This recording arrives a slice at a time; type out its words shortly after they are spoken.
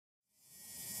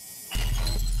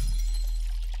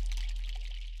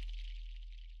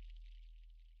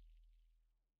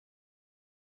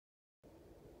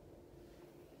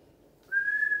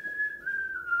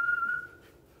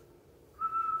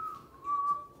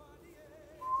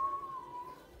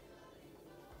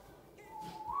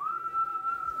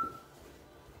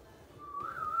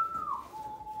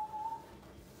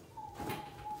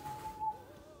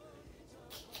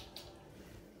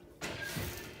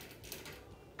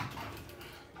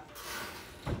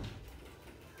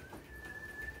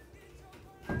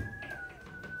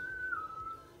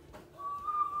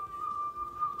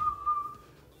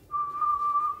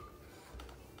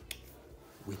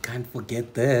can't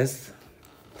forget this.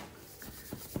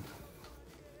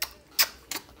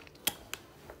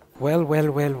 Well.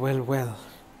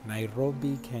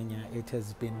 Nairobi, Kenya. It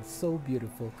has been so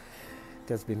beautiful. It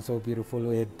has been so beautiful.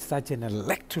 We had such an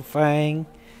electrifying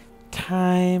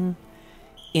time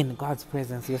in God's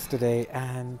presence yesterday,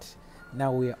 and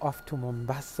now we're off to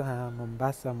Mombasa,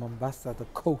 the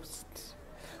coast,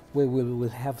 where we will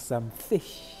have some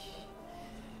fish.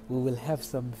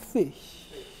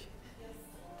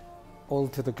 All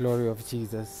to the glory of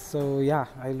Jesus. So yeah,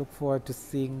 I look forward to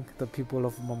seeing the people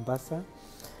of Mombasa.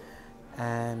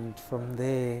 And from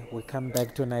there, we come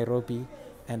back to Nairobi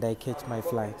and I catch my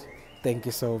flight. Thank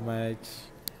you so much.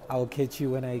 I'll catch you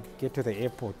when I get to the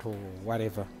airport or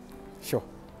whatever. Sure.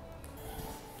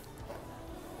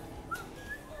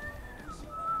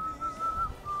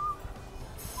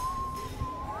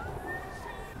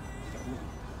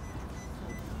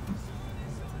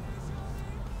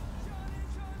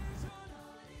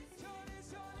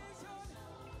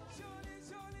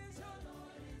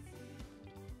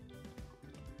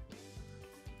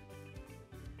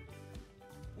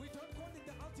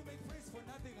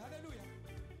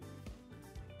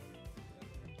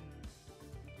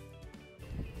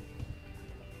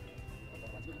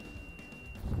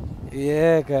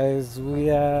 Yeah, guys, we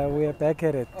are back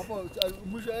at it.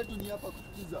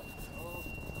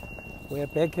 We are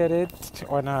back at it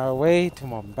on our way to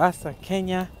Mombasa,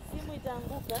 Kenya,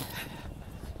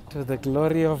 to the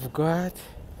glory of God.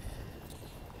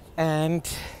 And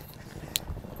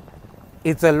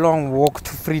it's a long walk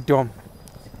to freedom.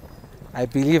 I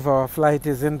believe our flight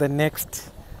is in the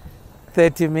next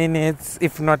 30 minutes,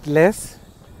 if not less.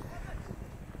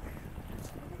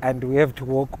 And we have to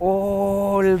walk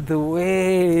all the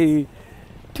way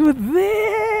to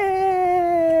there.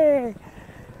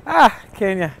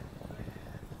 Kenya.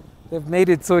 They've made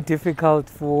it so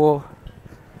difficult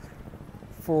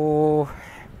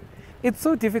it's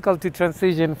so difficult to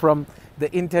transition from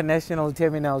the international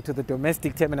terminal to the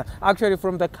domestic terminal. Actually,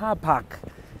 from the car park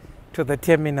to the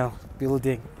terminal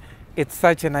building. It's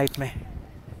such a nightmare.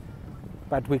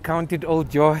 But we count it all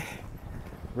joy.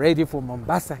 Ready for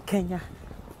Mombasa, Kenya.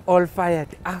 All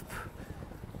fired up.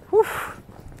 Whew.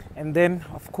 And then,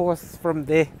 of course, from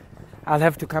there, I'll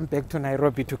have to come back to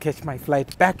Nairobi to catch my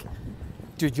flight back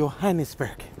to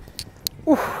Johannesburg.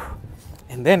 Whew.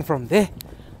 And then from there,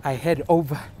 I head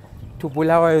over to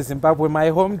Bulawayo, Zimbabwe, my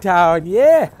hometown.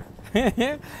 Yeah!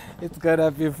 It's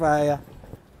gonna be fire.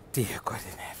 Dear God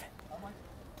in heaven.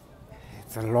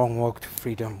 It's a long walk to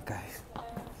freedom, guys.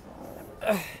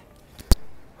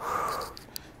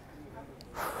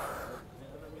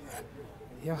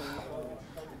 Yeah.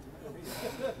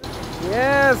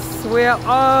 Yes, we're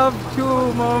off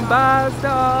to Mombasa.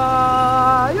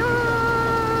 Yeah.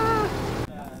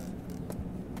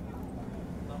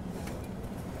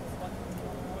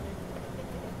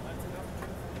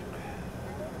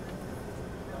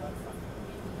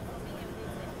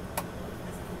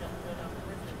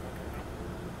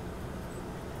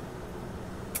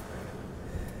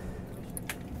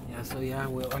 So yeah,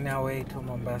 we're on our way to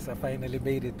Mombasa. Finally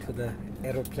made it to the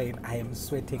aeroplane. I am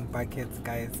sweating buckets,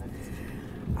 guys.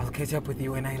 I'll catch up with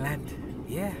you when I land.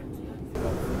 Yeah.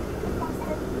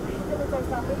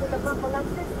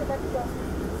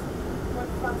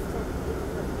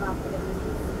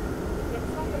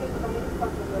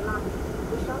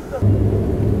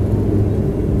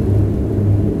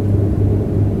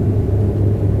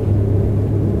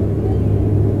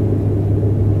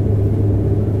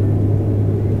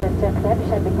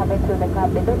 Shall be coming through the car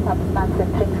below substance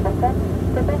and drinks water.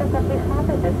 The better can be found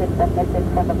in the seat bucket in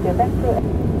front of your back.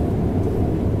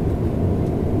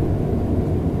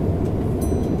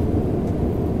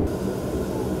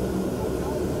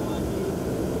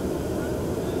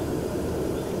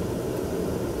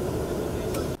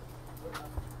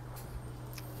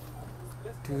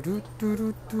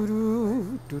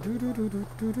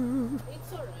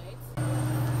 It's alright.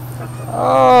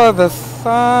 Oh, the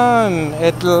sun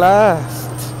at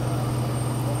last.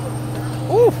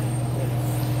 Ooh.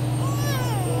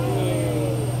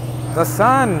 The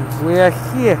sun, we are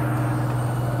here.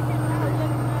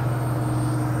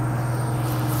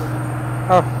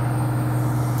 Oh,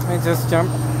 let me just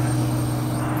jump.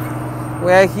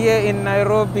 We are here in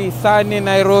Nairobi, sunny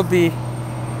Nairobi,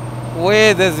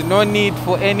 where there's no need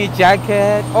for any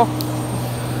jacket. Oh.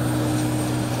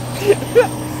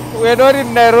 We're not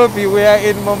in Nairobi, we are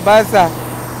in Mombasa.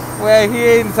 We are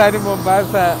here in sunny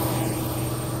Mombasa.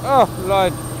 Oh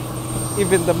Lord,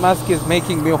 even the mask is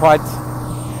making me hot.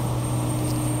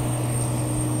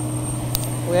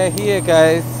 We are here,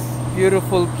 guys.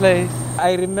 Beautiful place.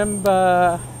 I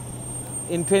remember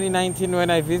in 2019 when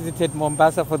I visited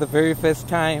Mombasa for the very first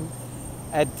time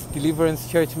at Deliverance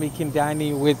Church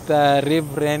Mikindani with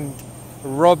Reverend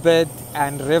Robert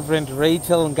and Reverend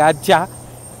Rachel Ngaja.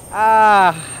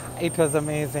 It was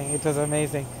amazing. It was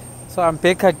amazing. So I'm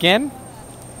back again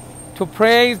to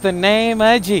praise the name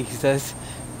of Jesus.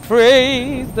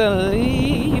 Praise the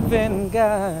living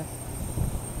God.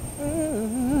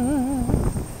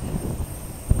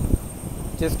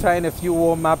 Just trying a few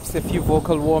warm-ups, a few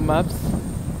vocal warm-ups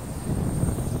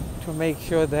to make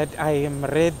sure that I am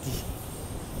ready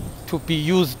to be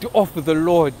used of the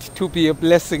Lord, to be a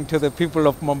blessing to the people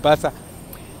of Mombasa.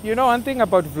 You know, one thing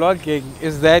about vlogging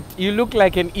is that you look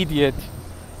like an idiot.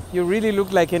 You really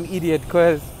look like an idiot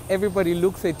because everybody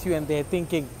looks at you and they're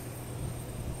thinking,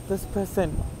 this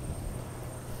person,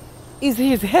 is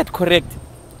his head correct?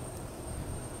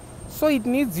 So it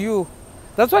needs you.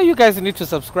 That's why you guys need to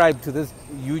subscribe to this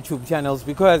YouTube channels,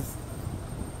 because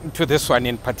to this one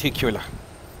in particular,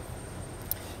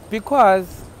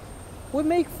 because we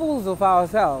make fools of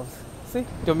ourselves. See,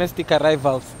 domestic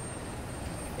arrivals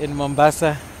in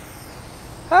Mombasa.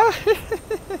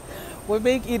 We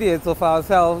make idiots of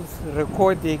ourselves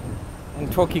recording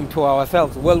and talking to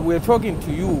ourselves. Well, we're talking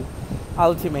to you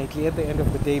ultimately at the end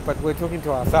of the day, but we're talking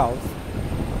to ourselves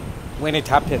when it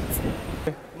happens.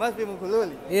 Must be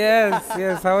Mkhululi. Yes,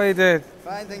 yes. How are you doing?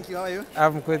 Fine, thank you. How are you?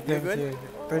 I'm good, thank good? you.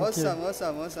 Thank Awesome, you.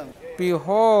 awesome.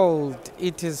 Behold,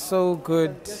 it is so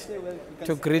good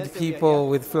to greet people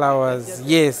with flowers.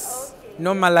 Yes,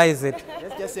 normalize it.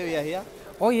 Let's just say we are here.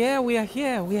 Oh yeah, we are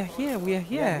here. We are here. We are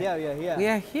here. We are here. We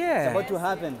are It's here. about to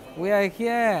happen. We are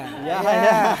here.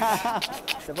 Yeah.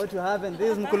 It's about to happen.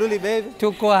 This is Mkhululi, baby.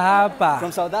 Tuko hapa.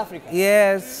 From South Africa.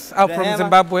 Yes. I'm from Rehema.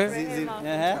 Zimbabwe.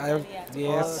 Uh-huh.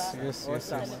 Yes. Yes.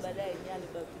 Awesome.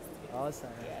 Awesome.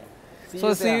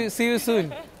 So there. see you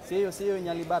soon. See you in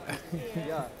Nyalibapi.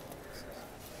 Yeah.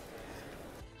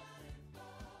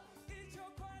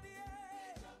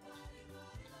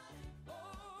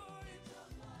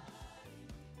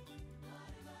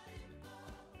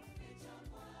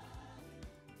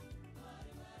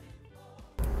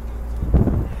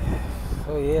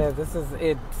 So yeah, this is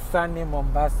it. Sunny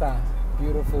Mombasa.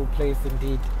 Beautiful place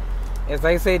indeed. As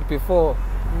I said before,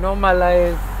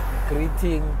 normalize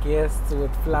greeting guests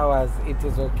with flowers. It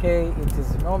is okay. It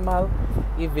is normal.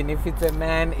 Even if it's a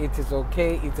man, it is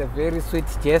okay. It's a very sweet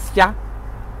gesture.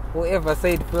 Whoever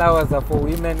said flowers are for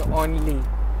women only,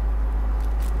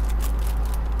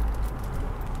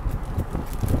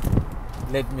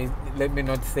 let me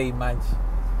not say much.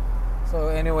 So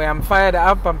anyway, I'm fired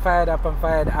up.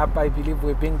 I believe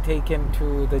we're being taken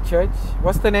to the church.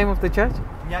 What's the name of the church?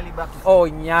 Nyali Baptist. Oh,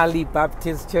 Nyali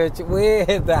Baptist Church, where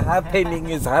the happening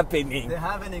is happening. The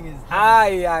happening is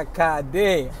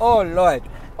Ayakade. Oh Lord.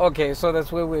 Okay, so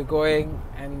that's where we're going,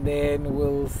 and then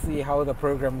we'll see how the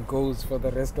program goes for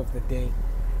the rest of the day.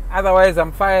 Otherwise,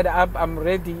 I'm fired up, I'm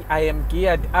ready, I am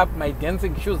geared up, my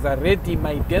dancing shoes are ready,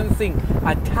 my dancing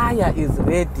attire is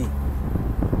ready.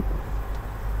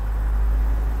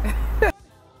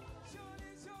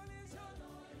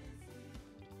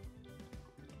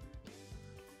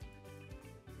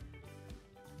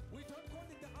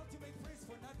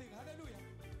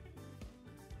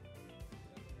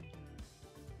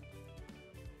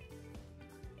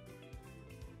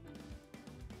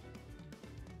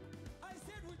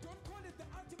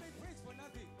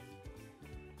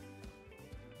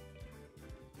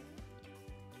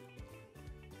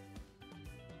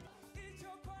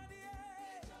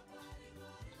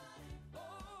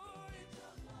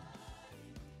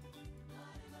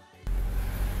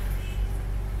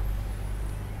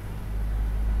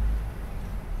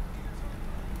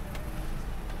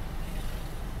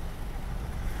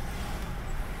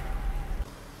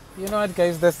 You know what,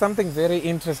 guys, there's something very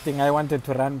interesting I wanted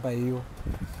to run by you.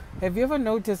 Have you ever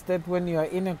noticed that when you are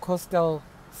in a coastal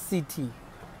city,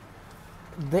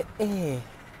 the air,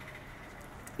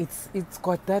 it's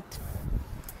got that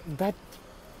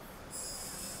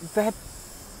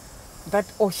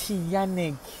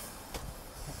oceanic,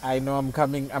 I know I'm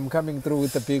coming through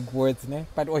with the big words, ne?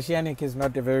 But oceanic is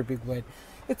not a very big word.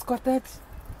 It's got that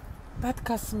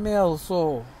smell,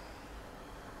 so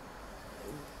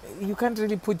you can't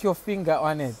really put your finger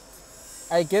on it.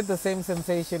 I get the same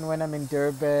sensation when I'm in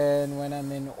Durban, when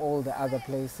I'm in all the other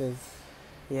places.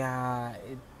 Yeah,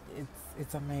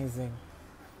 it's amazing.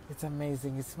 It's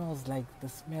amazing. It smells like the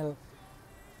smell.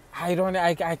 I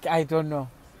don't know.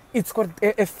 It's got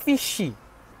a fishy.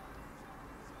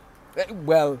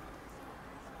 Well,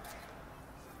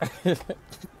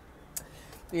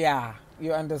 yeah,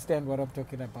 you understand what I'm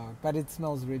talking about. But it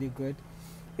smells really good.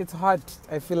 It's hot.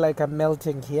 I feel like I'm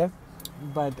melting here.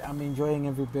 but I'm enjoying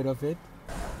every bit of it.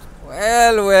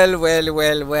 Well,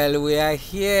 we are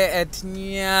here at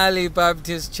Nyali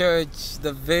Baptist Church,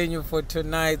 the venue for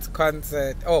tonight's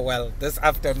concert. Oh, well, this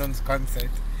afternoon's concert.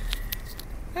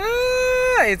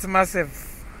 It's massive.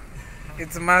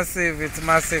 It's massive, it's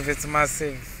massive, it's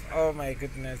massive. Oh my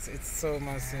goodness, it's so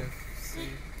massive. See?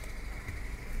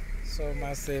 So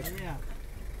massive.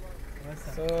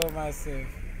 So massive.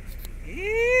 Yeah.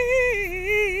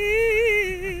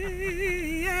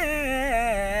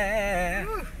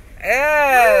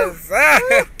 Yes. I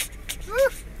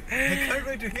can't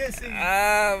wait to hear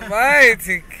singing.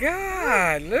 Mighty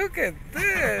God, look at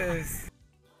this.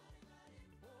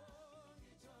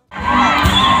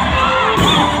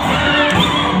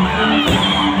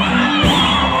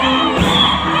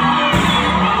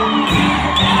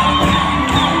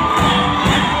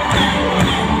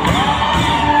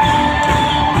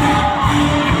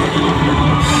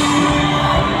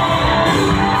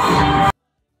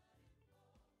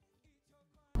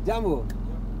 Jambo,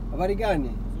 habari gani?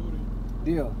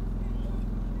 Ndio.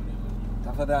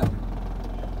 Tafadhali.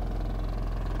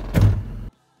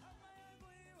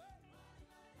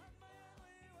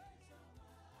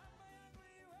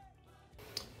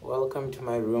 Welcome to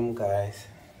my room, guys.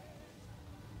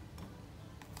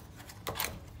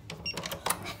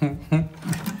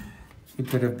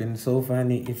 It would have been so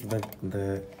funny if the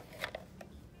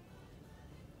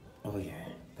oh yeah,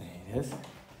 there it is.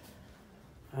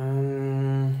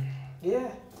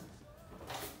 Yeah,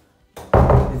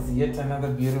 it's yet another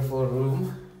beautiful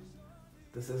room.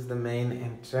 This is the main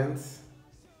entrance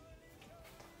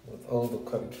with all the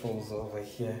controls over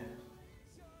here.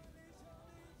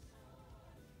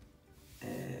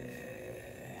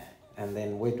 And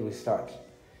then where do we start?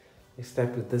 We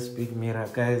start with this big mirror,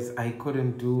 guys. I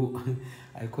couldn't do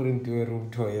a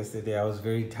room tour yesterday. I was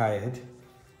very tired.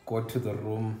 Got to the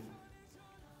room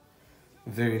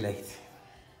very late.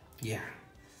 Yeah,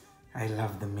 I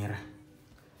love the mirror.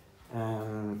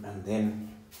 And then,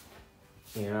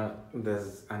 you know,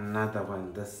 there's another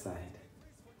one this side.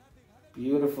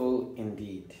 Beautiful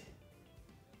indeed.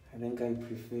 I think I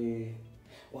prefer.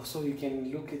 Also, you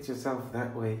can look at yourself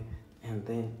that way, and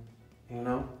then, you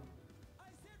know.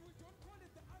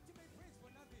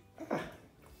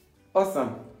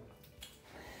 Awesome.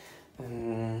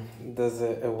 There's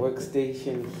a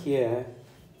workstation here.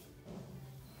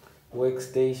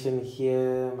 Workstation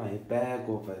here, my bag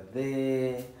over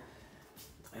there,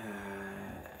 a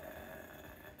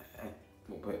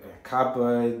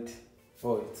cupboard.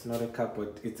 Oh, it's not a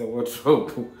cupboard, it's a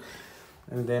wardrobe.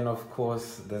 And then of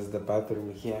course there's the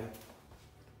bathroom here.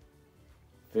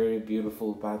 Very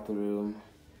beautiful bathroom.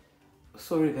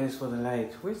 Sorry guys for the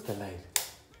light. Where's the light?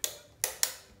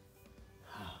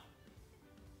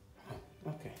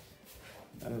 Okay.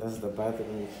 And there's the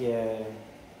bathroom here.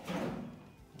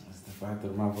 That's the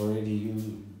bathroom. I've already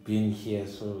been here,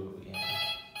 so yeah.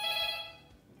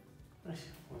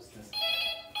 What's this?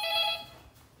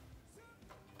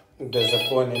 There's a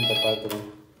phone in the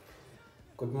bathroom.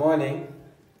 Good morning.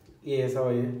 Yes, how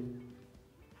are you?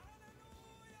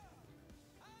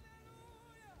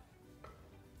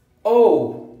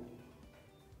 Oh!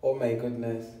 Oh my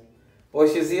goodness. Oh,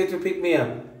 she's here to pick me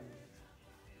up.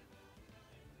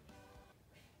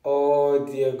 Oh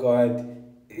dear God.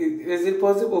 Is it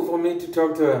possible for me to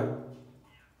talk to her?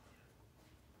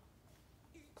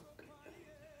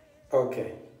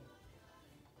 Okay.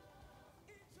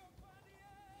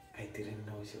 I didn't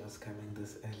know she was coming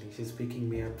this early. She's picking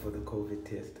me up for the COVID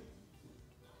test.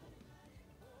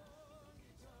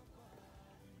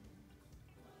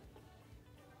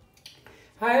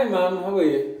 Hi, Mom. How are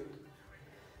you?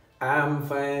 I'm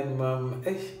fine, Mom.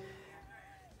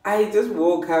 I just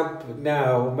woke up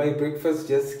now. My breakfast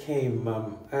just came,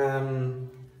 Mom. No,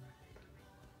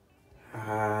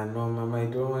 Mom, I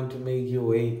don't want to make you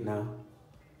wait now.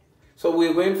 So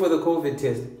we're going for the COVID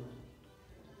test.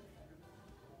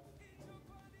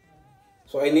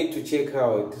 So I need to check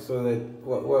out so that,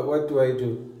 what do I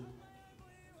do?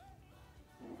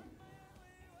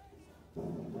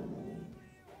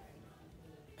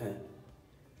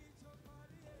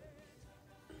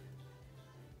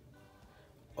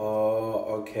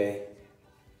 Oh, okay.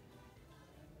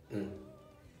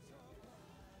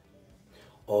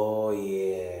 Oh,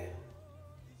 yeah.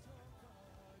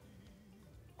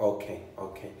 Okay,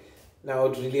 okay. Now, I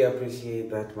would really appreciate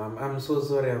that, Mom. I'm so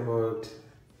sorry about...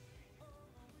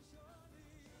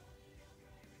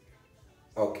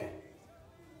 Okay.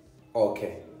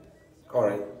 Okay. All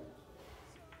right.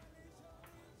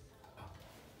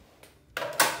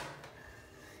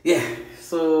 Yeah,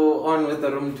 so on with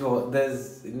the room tour.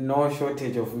 There's no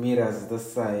shortage of mirrors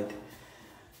this side.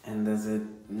 And there's a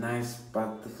nice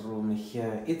bathroom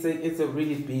here. It's a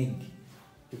really big,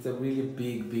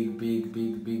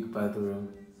 big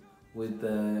bathroom with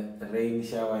the rain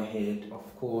shower head,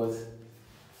 of course.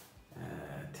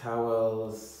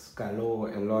 Towels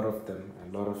galore, a lot of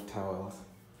towels.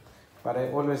 But I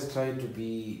always try to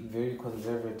be very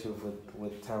conservative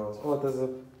with towels. Oh, there's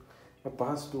a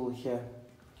bar stool here.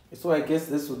 So I guess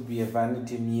this would be a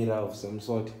vanity mirror of some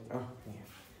sort. Oh, yeah.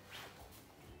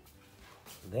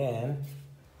 Then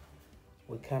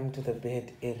we come to the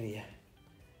bed area.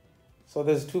 So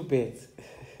there's two beds.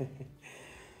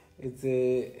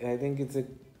 I think it's a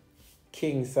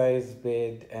king size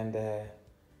bed and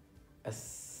a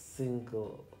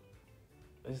single.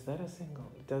 Is that a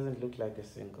single? It doesn't look like a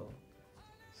single.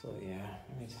 So yeah,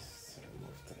 let me just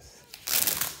remove this.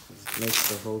 It makes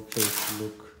the whole place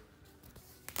look.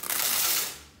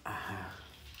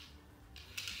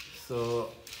 So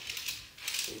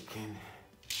you can.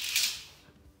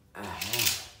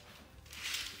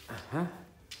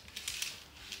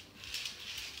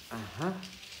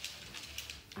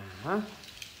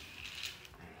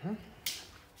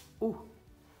 Ooh.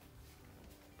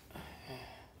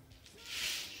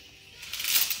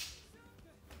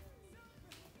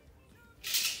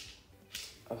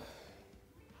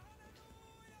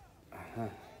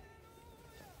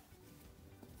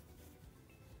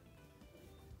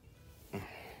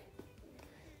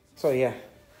 So yeah,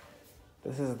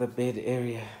 this is the bed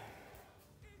area.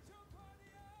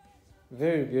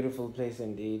 Very beautiful place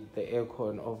indeed. The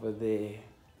aircon over there.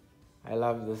 I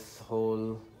love this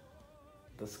whole,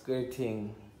 the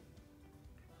skirting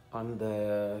on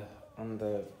the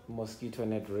mosquito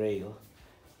net rail.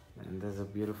 And there's a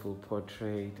beautiful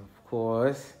portrait, of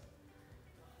course.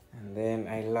 And then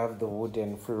I love the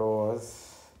wooden floors.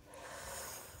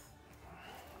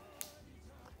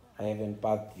 I haven't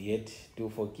bathed yet, do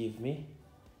forgive me.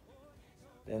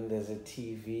 Then there's a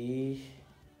TV.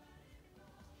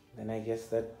 Then I guess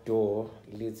that door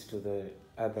leads to the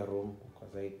other room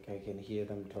because I can hear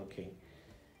them talking.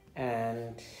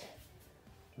 And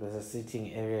there's a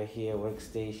sitting area here,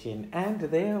 workstation. And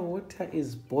their water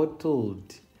is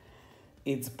bottled.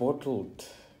 It's bottled.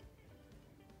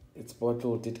 It's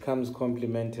bottled. It comes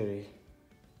complimentary.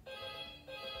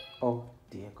 Oh,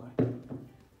 dear God.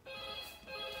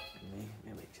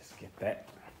 Let me just get that.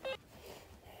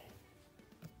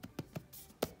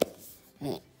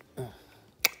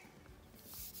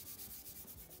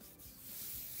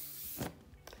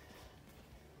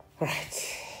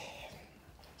 Right.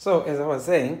 So, as I was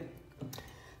saying,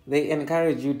 they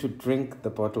encourage you to drink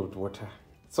the bottled water.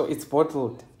 So, it's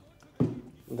bottled.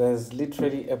 There's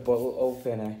literally a bottle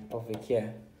opener over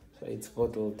here. So, it's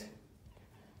bottled.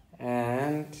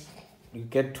 And you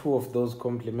get 2 of those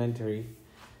complimentary.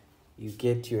 You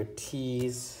get your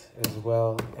teas as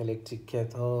well, electric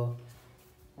kettle.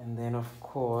 And then, of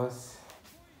course,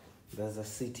 there's a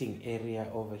sitting area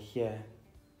over here.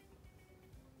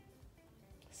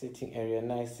 Sitting area,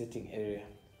 nice sitting area.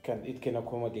 It can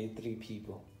accommodate 3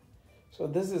 people. So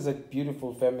this is a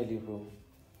beautiful family room.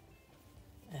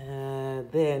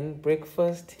 Then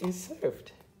breakfast is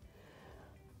served.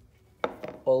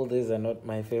 All these are not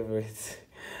my favorites.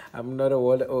 I'm not a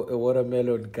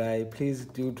watermelon guy. Please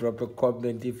do drop a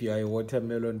comment if you are a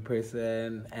watermelon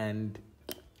person, and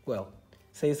well,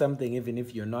 say something even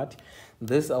if you're not.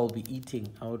 This I'll be eating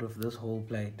out of this whole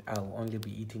plate. I'll only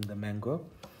be eating the mango.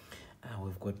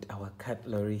 We've got our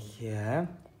cutlery here,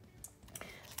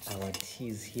 our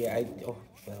teas here.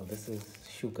 This is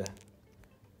sugar.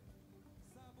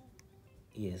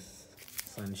 Yes,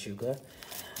 sun sugar.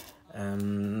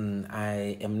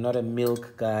 I am not a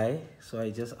milk guy, so I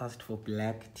just asked for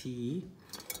black tea.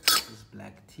 This is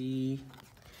black tea.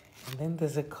 And then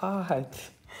there's a card.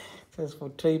 It says for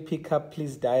tray pickup,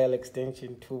 please dial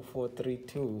extension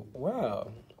 2432.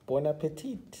 Wow. Bon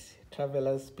appetit,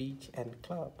 Travelers Beach and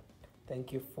Club.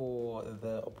 Thank you for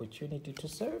the opportunity to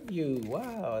serve you.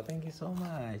 Wow, thank you so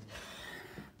much.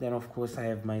 Then, of course, I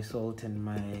have my salt and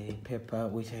my pepper,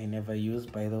 which I never use.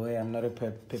 By the way, I'm not a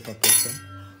pepper person.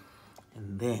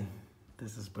 And then,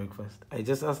 this is breakfast. I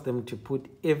just asked them to put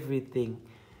everything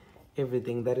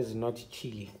that is not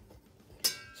chili.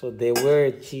 So there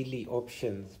were chili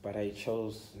options, but I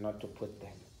chose not to put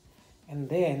them. And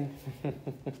then...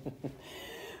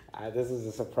 this is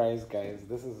a surprise, guys.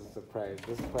 This is a surprise.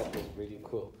 This part is really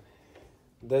cool.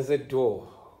 There's a door,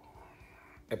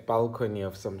 a balcony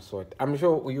of some sort. I'm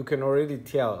sure you can already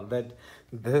tell that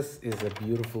this is a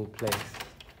beautiful place.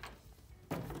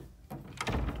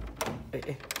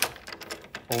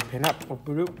 Open up.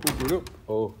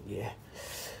 Oh, yeah.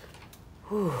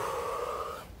 Whew.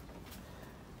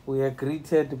 We are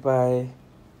greeted by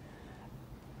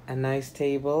a nice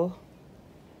table,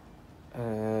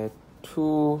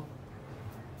 2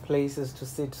 places to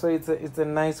sit. So it's a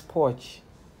nice porch.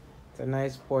 It's a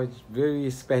nice porch,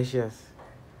 very spacious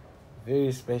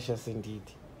indeed.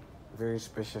 Very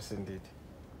spacious indeed.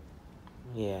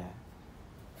 Yeah.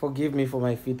 Forgive me for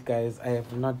my feet, guys. I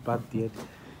have not bathed yet.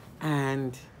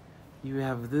 And you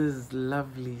have these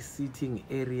lovely seating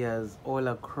areas all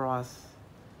across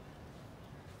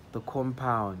the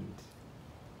compound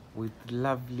with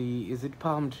lovely, is it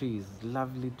palm trees?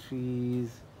 Lovely trees.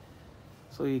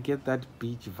 So you get that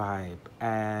beach vibe.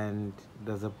 And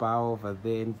there's a bar over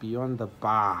there, and beyond the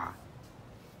bar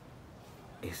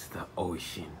is the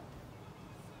ocean.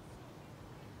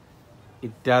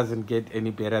 It doesn't get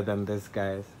any better than this,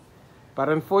 guys. But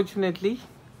unfortunately,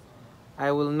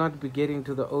 I will not be getting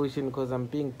to the ocean because I'm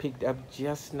being picked up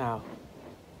just now.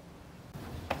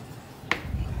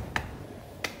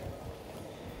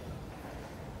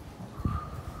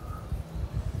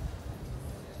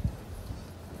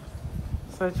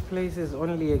 Such places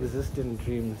only exist in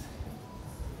dreams.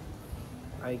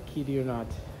 I kid you not.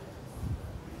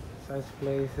 Such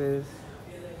places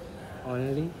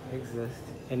only exist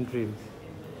in dreams.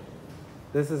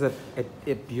 This is a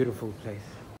beautiful place.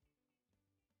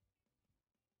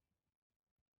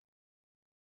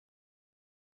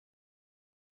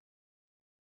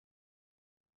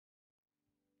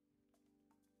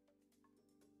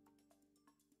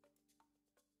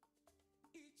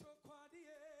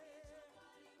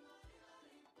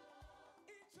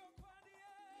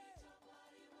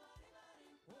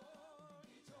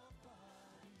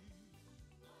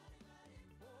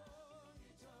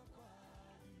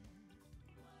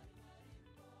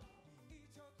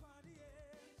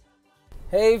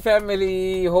 Hey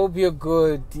family, hope you're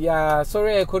good. Yeah,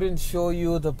 sorry I couldn't show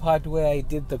you the part where I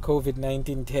did the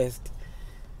COVID-19 test.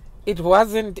 It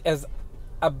wasn't as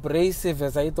abrasive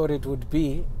as I thought it would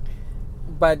be,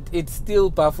 but it still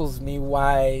baffles me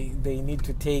why they need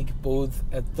to take both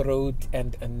a throat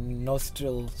and a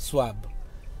nostril swab.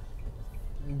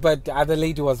 But the other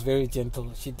lady was very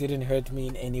gentle. She didn't hurt me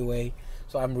in any way,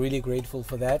 so I'm really grateful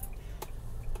for that.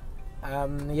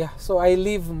 So I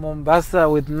leave Mombasa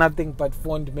with nothing but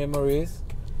fond memories.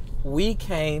 We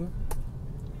came,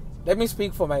 let me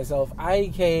speak for myself.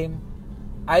 I came,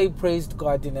 I praised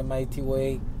God in a mighty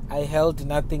way. I held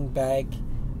nothing back,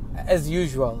 as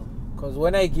usual, because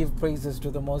when I give praises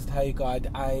to the Most High God,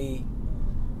 I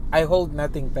hold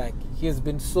nothing back. He has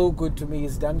been so good to me.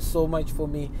 He's done so much for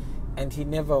me, and He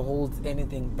never holds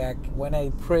anything back. When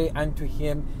I pray unto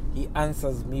Him, He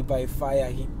answers me by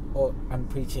fire. I'm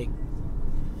preaching.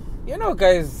 You know,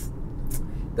 guys,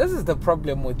 this is the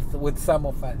problem with some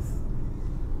of us.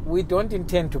 We don't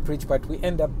intend to preach, but we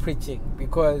end up preaching,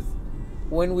 because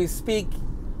when we speak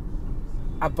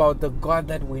about the God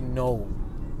that we know,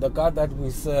 the God that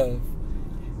we serve,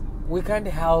 we can't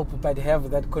help but have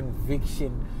that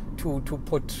conviction to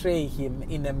portray Him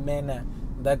in a manner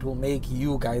that will make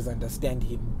you guys understand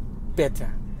Him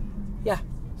better. Yeah,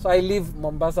 so I leave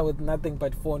Mombasa with nothing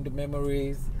but fond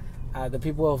memories. The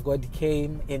people of God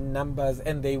came in numbers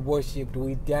and they worshipped.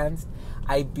 We danced.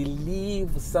 I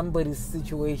believe somebody's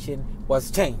situation was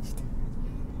changed.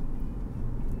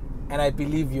 And I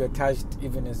believe you are touched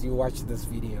even as you watch this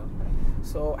video.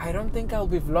 So I don't think I'll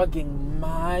be vlogging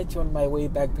much on my way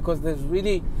back, because there's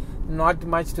really not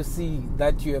much to see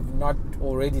that you have not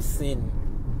already seen.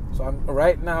 So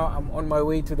right now I'm on my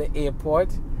way to the airport.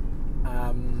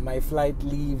 My flight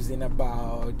leaves in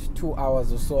about 2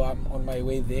 hours or so. I'm on my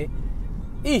way there.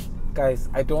 Guys,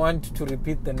 I don't want to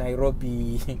repeat the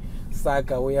Nairobi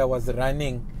saga where I was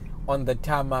running on the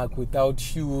tarmac without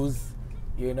shoes,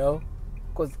 you know,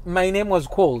 because my name was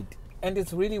called. And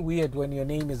it's really weird when your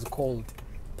name is called.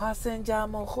 Passenger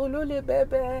Mkhululi,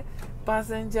 Bhebhe,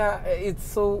 passenger. It's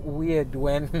so weird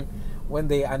when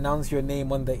they announce your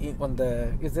name on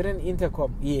the is it an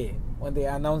intercom? Yeah, when they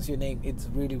announce your name, it's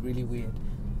really, really weird.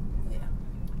 Yeah.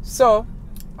 So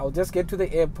I'll just get to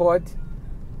the airport,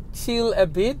 chill a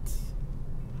bit,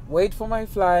 wait for my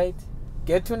flight,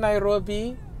 get to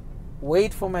Nairobi,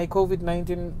 wait for my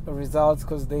COVID-19 results,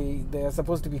 because they are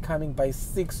supposed to be coming by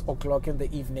 6 o'clock in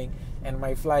the evening, and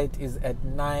my flight is at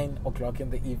 9 o'clock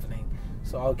in the evening.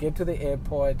 So I'll get to the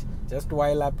airport, just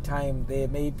while up time there,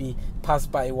 maybe pass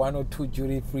by 1 or 2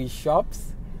 duty-free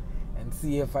shops and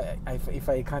see if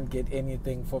I can't get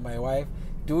anything for my wife.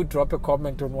 Do drop a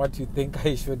comment on what you think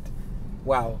I should.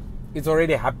 Wow, it's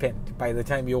already happened by the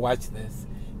time you watch this,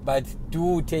 but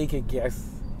do take a guess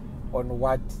on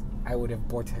what I would have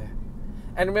bought her.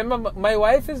 And remember, my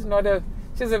wife is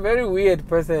she's a very weird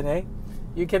person, eh?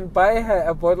 You can buy her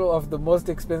a bottle of the most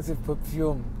expensive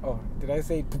perfume. Oh, did I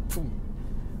say perfume?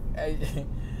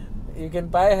 You can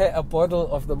buy her a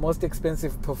bottle of the most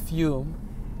expensive perfume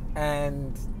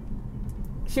and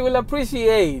she will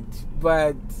appreciate,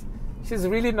 but she's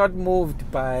really not moved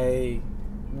by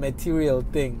material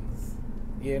things,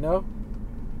 you know?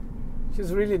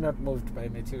 She's really not moved by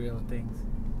material things.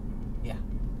 Yeah.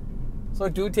 So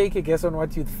do take a guess on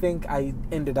what you think I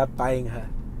ended up buying her,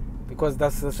 because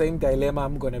that's the same dilemma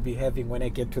I'm going to be having when I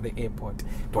get to the airport.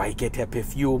 Do I get her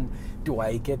perfume?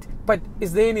 But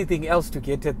is there anything else to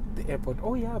get at the airport?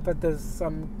 Oh yeah, but there's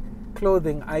some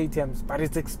clothing items, but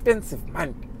it's expensive,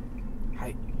 man.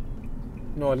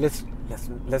 No, let's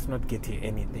not get her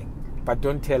anything. But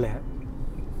don't tell her.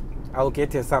 I'll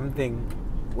get her something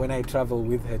when I travel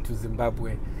with her to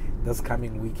Zimbabwe this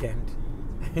coming weekend.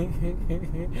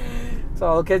 So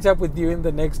I'll catch up with you in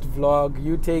the next vlog.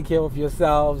 You take care of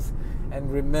yourselves,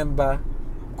 and remember,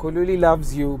 Mkhululi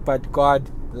loves you, but God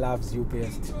loves you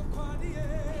best.